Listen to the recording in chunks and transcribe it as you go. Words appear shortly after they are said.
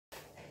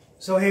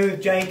So here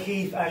with Jake,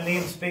 Heath and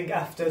Heath and Spink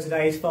after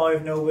today's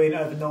 5-0 win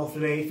over North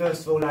Leigh.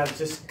 First of all, lads,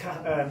 just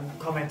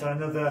comment on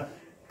another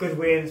good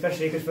win,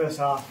 especially a good first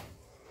half.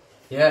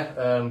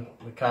 Yeah,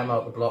 we came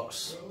out the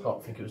blocks. I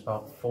think it was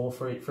about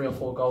three or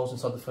four goals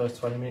inside the first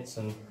 20 minutes,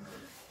 and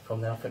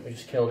from there I think we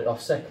just killed it off.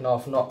 Second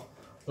half, not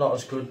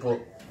as good, but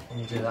when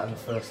you do that in the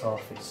first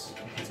half, you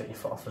can take your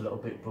foot off a little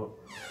bit. But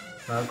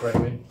no, great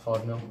win,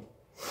 5-0.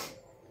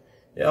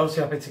 Yeah,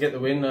 obviously happy to get the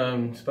win.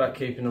 It's about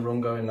keeping the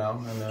run going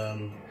now,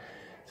 and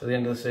to the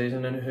end of the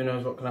season, and who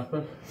knows what can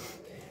happen.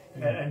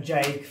 And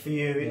Jake, for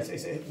you,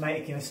 it's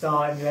making a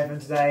start in the 11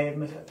 today.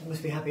 It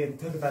must be happy and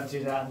took advantage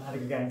of that and had a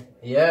good game.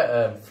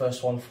 Yeah,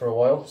 first one for a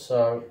while.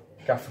 So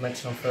Gaffer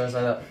mentioned on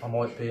Thursday that I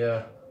might be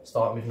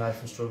starting with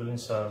Nathan struggling.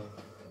 So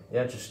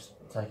yeah, just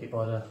take it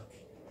by the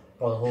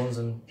horns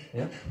and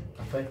yeah,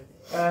 happy.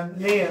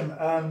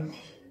 Liam,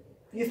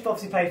 you've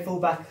obviously played full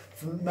back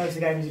for most of the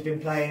games you've been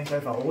playing so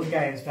far. All the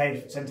games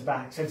played centre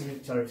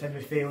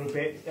midfield a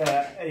bit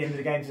at the end of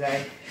the game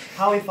today.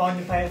 How are you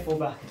finding playing at full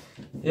back?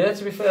 Yeah,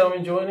 to be fair, I'm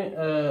enjoying it.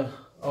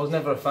 I was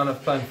never a fan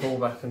of playing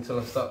fullback until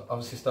I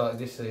obviously started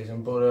this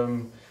season, but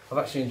I've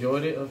actually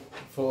enjoyed it. I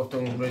thought I've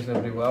done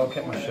reasonably well,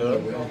 kept my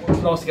shirt.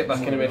 It's nice to get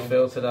back in the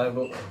midfield today,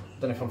 but I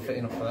don't know if I'm fit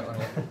enough for that one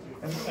yet.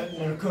 And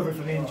the recovery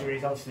from the injury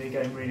is obviously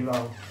going really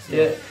well.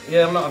 So.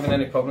 Yeah, I'm not having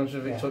any problems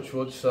with it, touch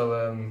wood,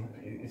 so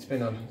it's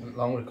been a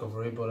long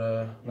recovery,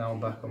 but now I'm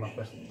back, I'm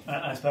happy.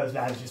 I suppose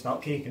lads just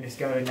not keeping this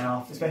going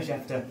now, especially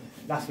after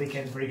last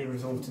weekend's very good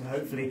results, and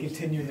hopefully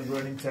continuing the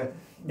run into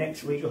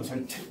next week, or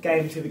sorry,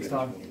 game in 2 weeks'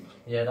 time.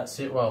 Yeah, that's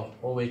it. Well,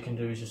 all we can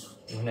do is just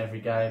win every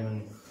game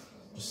and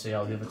just see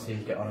how the other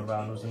teams get on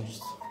around us and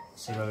just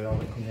see where we are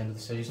come the end of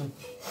the season.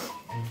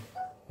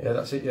 Yeah,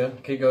 that's it, yeah.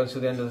 Keep going to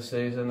the end of the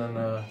season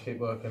and keep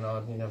working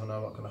hard. You never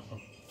know what can happen.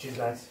 Cheers,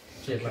 lads.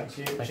 Cheers, mate.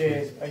 Thank you.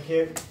 Cheers. Thank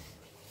you.